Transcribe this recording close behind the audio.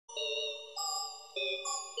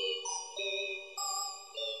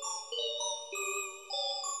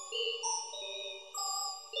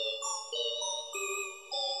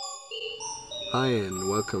Hi and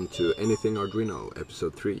welcome to Anything Arduino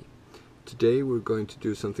episode 3. Today we're going to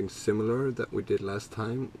do something similar that we did last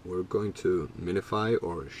time. We're going to minify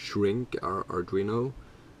or shrink our Arduino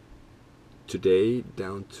today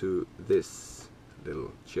down to this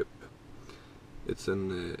little chip. It's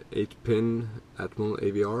an 8-pin Atmel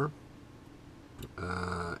AVR.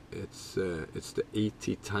 It's the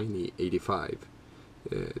Attiny85.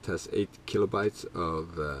 It has 8 kilobytes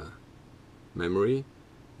of memory.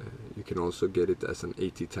 You can also get it as an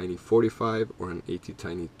Attiny45 or an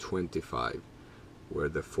Attiny25, where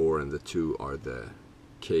the 4 and the 2 are the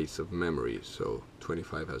Ks of memory. So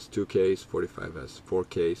 25 has 2 Ks, 45 has 4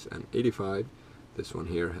 Ks, and 85, this one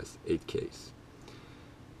here, has 8 Ks.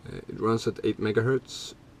 It runs at 8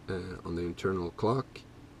 megahertz on the internal clock,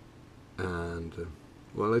 and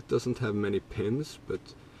well, it doesn't have many pins,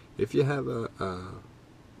 but if you have a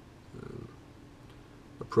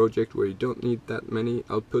project where you don't need that many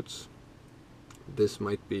outputs, this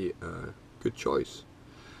might be a good choice.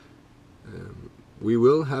 We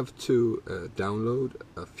will have to download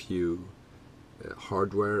a few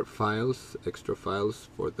hardware files, extra files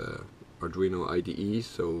for the Arduino IDE,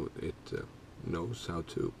 so it knows how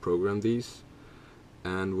to program these.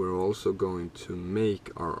 And we're also going to make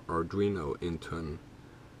our Arduino into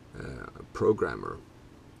a programmer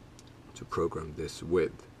to program this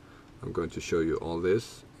with. I'm going to show you all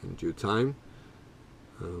this in due time.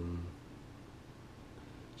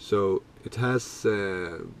 So it has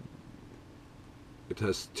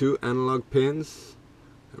 2 analog pins.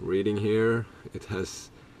 I'm reading here. It has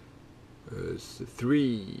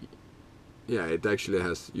 3. Yeah, it actually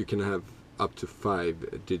has. You can have up to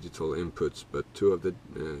 5 digital inputs, but 2 of the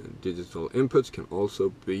digital inputs can also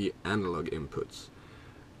be analog inputs,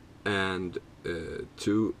 and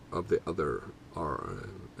 2 of the other are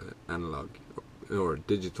analog or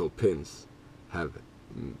digital pins have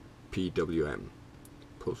PWM,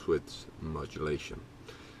 pulse width modulation,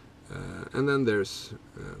 and then there's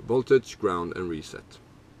voltage, ground, and reset.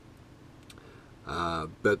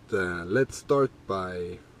 But let's start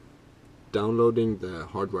by downloading the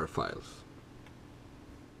hardware files.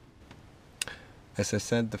 As I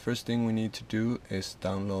said, the first thing we need to do is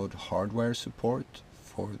download hardware support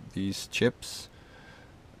for these chips.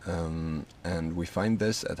 And we find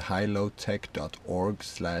this at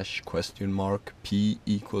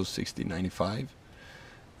highlowtech.org/P=6095,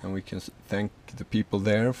 and we can thank the people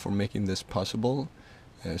there for making this possible,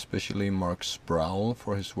 especially Mark Sproul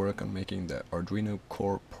for his work on making the Arduino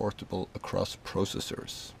Core portable across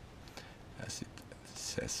processors, as it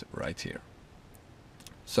says right here.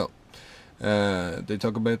 So they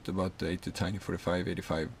talk a bit about the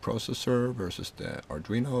Attiny45 processor versus the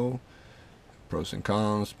Arduino, pros and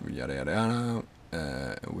cons, yada yada yada.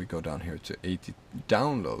 We go down here to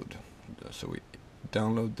download. So we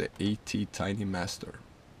download the Attiny Master.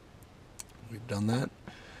 We've done that,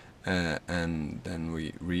 and then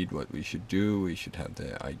we read what we should do. We should have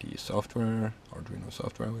the IDE software, Arduino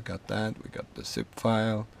software. We got that. We got the zip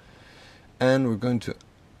file, and we're going to,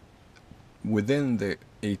 within the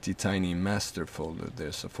Attiny Master folder,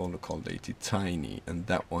 there's a folder called Attiny, and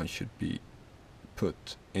that one should be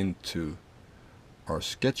put into our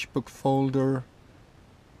sketchbook folder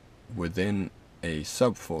within a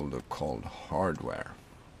subfolder called hardware.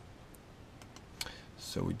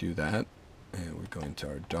 So we do that, and we go into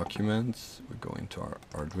our documents, we go into our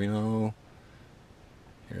Arduino.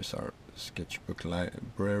 Here's our sketchbook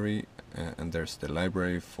library, and there's the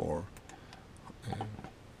library for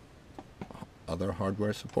other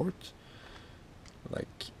hardware support,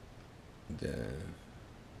 like the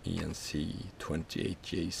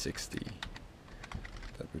ENC28J60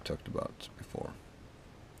 that we talked about before.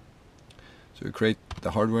 So we create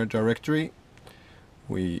the hardware directory,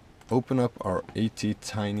 we open up our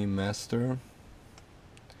Attiny Master,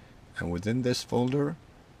 and within this folder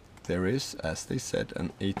there is, as they said,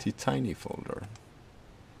 an Attiny folder,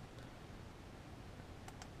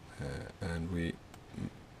 and we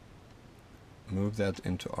move that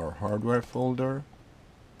into our hardware folder,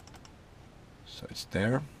 so it's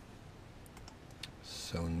there.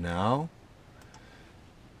 So now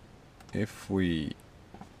if we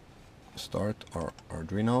start our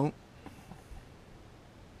Arduino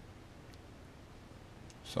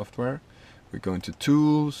software, we go into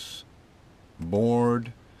Tools,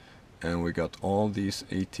 Board, and we got all these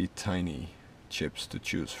Attiny chips to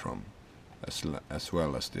choose from, as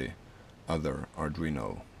well as the other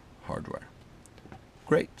Arduino hardware.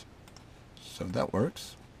 Great, so that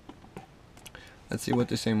works. Let's see what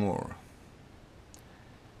they say more.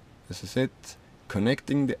 This is it.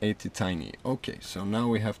 Connecting the Attiny. Okay, so now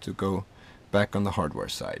we have to go back on the hardware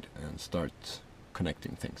side and start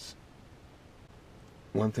connecting things.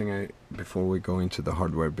 one thing before we go into the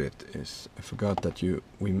hardware bit is I forgot that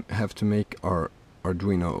we have to make our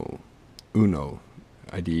Arduino Uno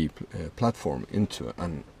IDE platform into a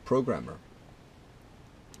programmer.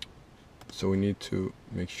 So we need to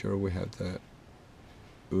make sure we have the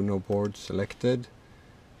Uno board selected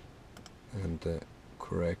and the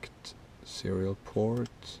correct serial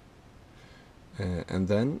port, and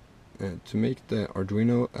then to make the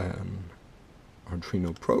Arduino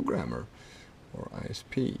Arduino programmer or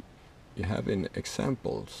ISP, you have in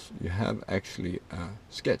examples, you have actually a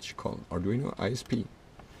sketch called Arduino ISP,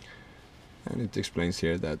 and it explains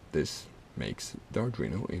here that this makes the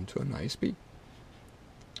Arduino into an ISP.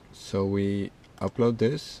 So we upload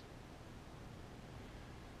this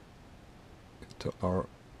to our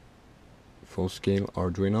full-scale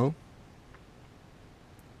Arduino.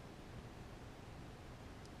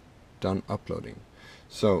 Done uploading.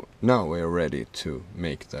 So now we are ready to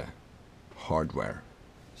make the hardware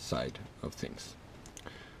side of things.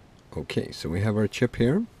 Okay, so we have our chip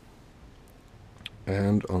here,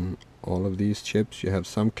 and on all of these chips you have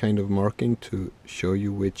some kind of marking to show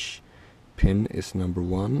you which pin is number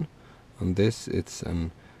 1. On this it's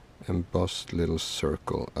an embossed little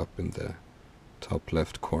circle up in the top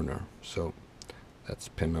left corner, so that's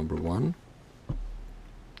pin number 1.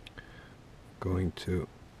 Going to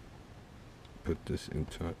put this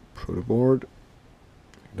into a proto board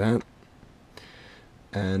like that,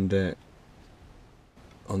 and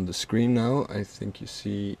on the screen now I think you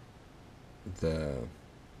see the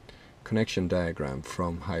connection diagram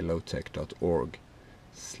from highlowtech.org/P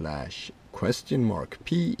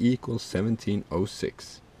 =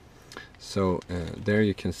 1706. So there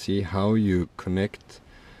you can see how you connect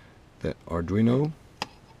the Arduino,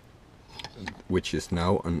 which is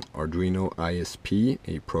now an Arduino ISP,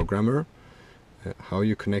 a programmer, how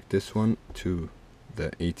you connect this one to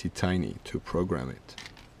the Attiny to program it.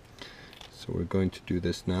 So we're going to do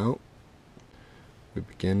this now. We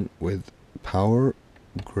begin with power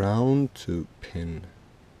ground to pin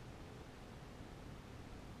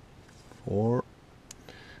 4.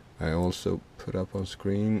 I also put up on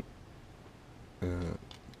screen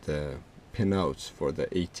the pinouts for the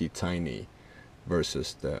Attiny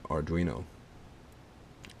versus the Arduino.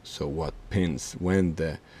 So what pins when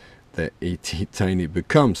the Attiny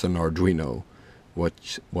becomes an Arduino, what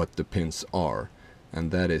the pins are, and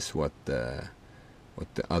that is what the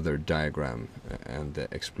other diagram and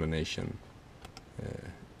the explanation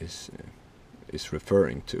is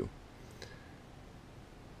referring to.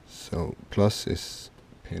 So plus is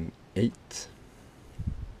pin 8.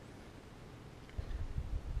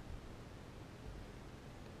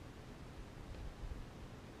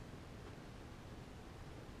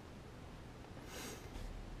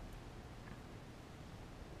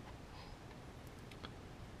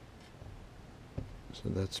 So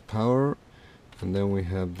that's power, and then we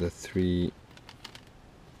have the 3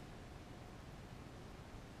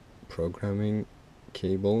 programming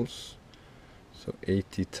cables. So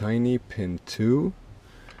Attiny pin 2,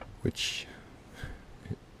 which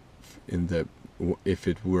if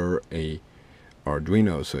it were a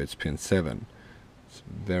Arduino, so it's pin 7. It's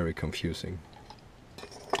very confusing.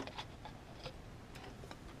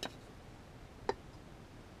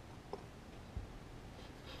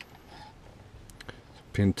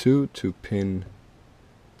 Pin 2 to pin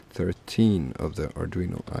 13 of the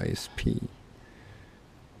Arduino ISP.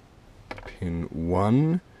 Pin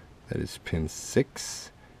 1, that is pin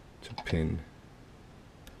 6 to pin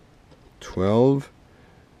 12,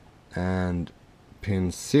 and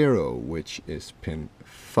pin 0, which is pin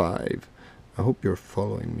 5. I hope you're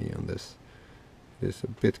following me on this. It is a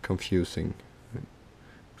bit confusing.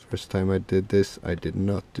 First time I did this, I did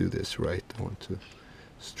not do this right. I want to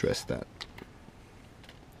stress that.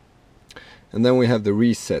 And then we have the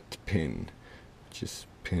reset pin, which is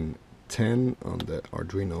pin 10 on the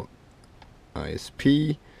Arduino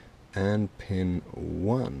ISP, and pin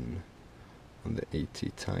 1 on the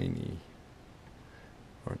Attiny,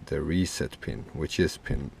 or the reset pin, which is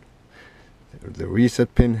pin. The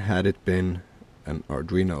reset pin had it been an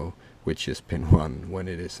Arduino, which is pin 1 when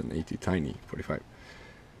it is an Attiny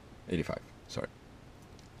 85. Sorry.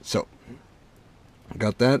 So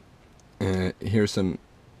got that. Here's an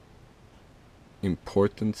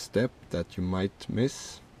important step that you might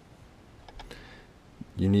miss.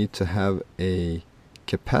 You need to have a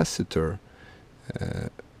capacitor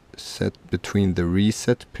set between the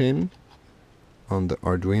reset pin on the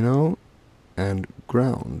Arduino and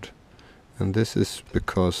ground, and this is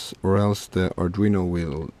because, or else the Arduino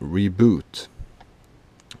will reboot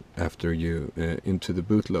after you into the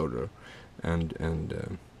bootloader, and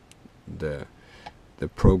the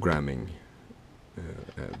programming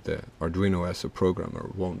the Arduino as a programmer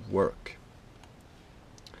won't work.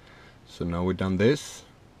 So now we've done this,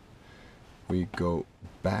 we go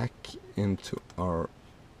back into our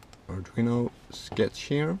Arduino sketch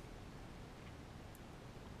here,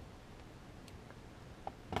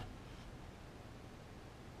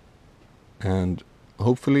 and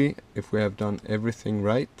hopefully, if we have done everything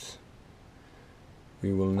right,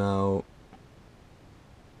 we will now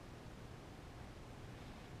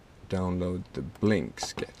download the Blink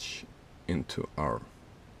sketch into our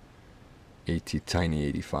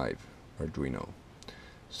Attiny84 Arduino.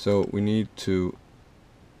 So we need to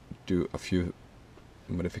do a few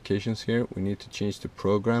modifications here. We need to change the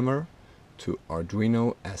programmer to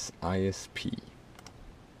Arduino as ISP.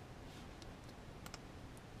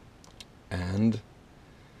 And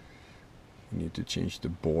we need to change the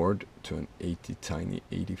board to an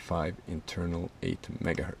Attiny85 internal 8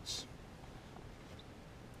 MHz.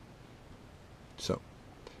 So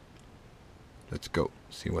let's go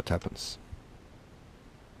see what happens.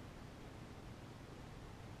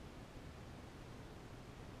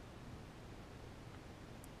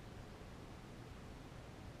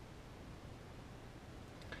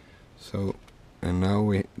 So, and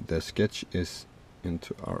now the sketch is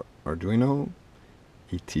into our Arduino,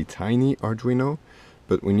 Attiny Arduino,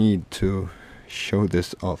 but we need to show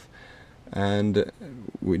this off. And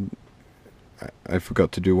I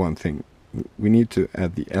forgot to do one thing. We need to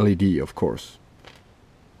add the LED, of course.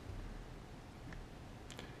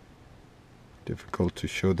 Difficult to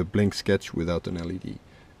show the Blink sketch without an LED.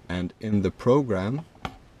 And in the program,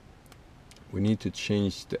 we need to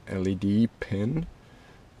change the LED pin.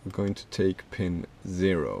 We're going to take pin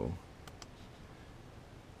 0.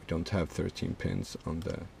 We don't have 13 pins on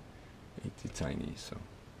the Attiny, so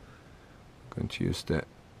I'm going to use the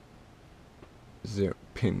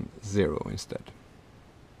pin 0 instead.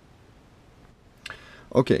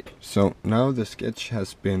 Okay, so now the sketch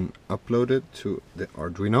has been uploaded to the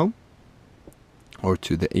Arduino, or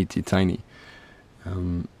to the Attiny.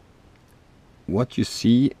 What you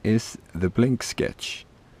see is the Blink sketch,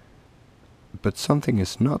 but something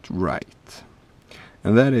is not right.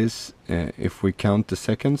 And that is, if we count the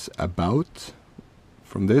seconds about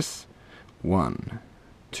from this, 1,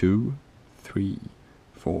 2, 3,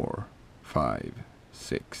 4, 5,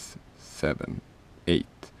 6, 7, 8,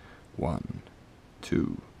 1,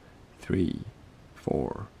 2, 3,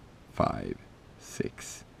 4, 5,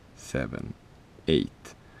 6, 7, 8.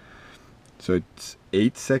 So it's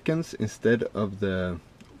 8 seconds instead of the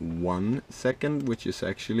 1 second, which is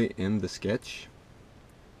actually in the sketch.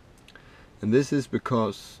 And this is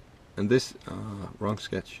because, and this, wrong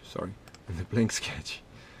sketch, sorry, in the Blink sketch,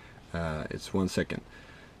 it's 1 second.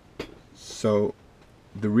 So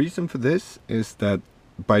the reason for this is that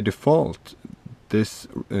by default, this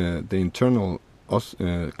the internal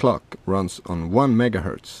clock runs on 1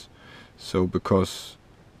 MHz. So because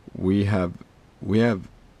we have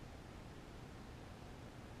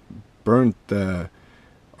burnt the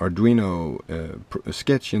Arduino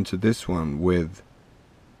sketch into this one with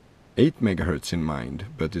 8 MHz in mind,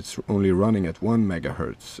 but it's only running at 1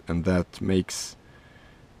 MHz, and that makes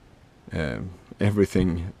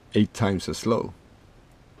everything 8 times as slow.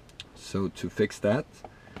 So to fix that,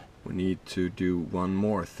 we need to do one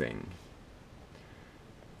more thing.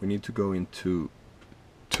 We need to go into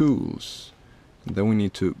Tools, and then we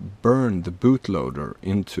need to burn the bootloader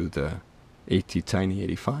into the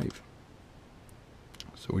Attiny85.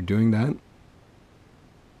 So we're doing that.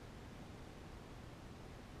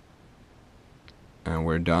 And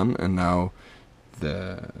we're done, and now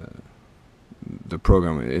the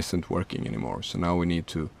program isn't working anymore. So now we need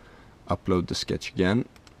to upload the sketch again.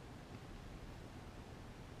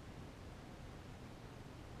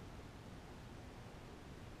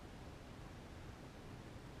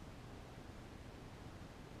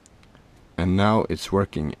 And now it's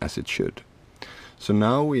working as it should. So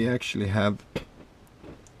now we actually have,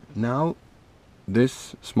 now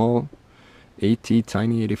this small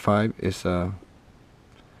Attiny85 is a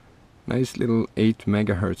nice little 8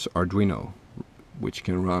 MHz Arduino, which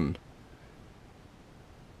can run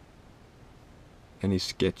any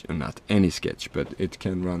sketch, or not any sketch, but it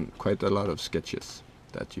can run quite a lot of sketches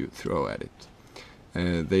that you throw at it.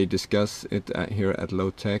 They discuss it here at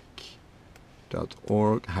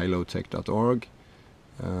Highlowtech.org.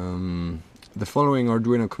 The following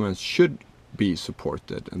Arduino commands should be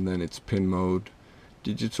supported, and then it's pin mode,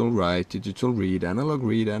 digital write, digital read, analog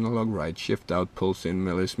write, shift out, pulse in,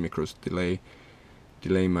 millis, micros, delay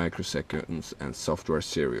microseconds, and software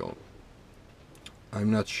serial.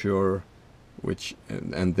 I'm not sure which,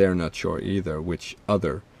 and they're not sure either, which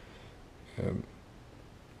other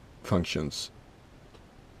functions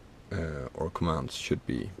or commands should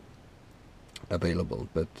be available.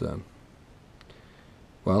 But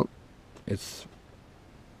well, it's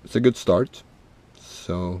a good start.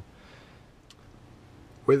 So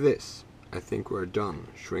with this, I think we're done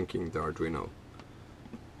shrinking the Arduino.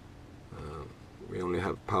 We only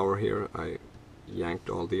have power here. I yanked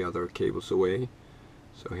all the other cables away.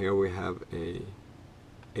 So here we have a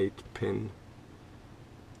 8-pin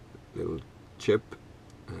little chip,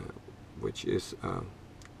 which is a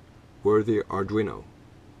worthy Arduino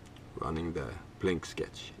running the Blink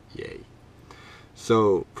sketch. Yay!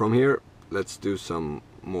 So from here, let's do some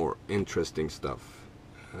more interesting stuff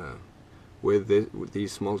with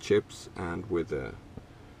these small chips and with a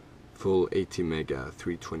full 80 mega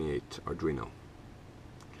 328 Arduino.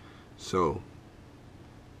 So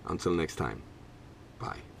until next time,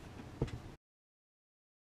 bye.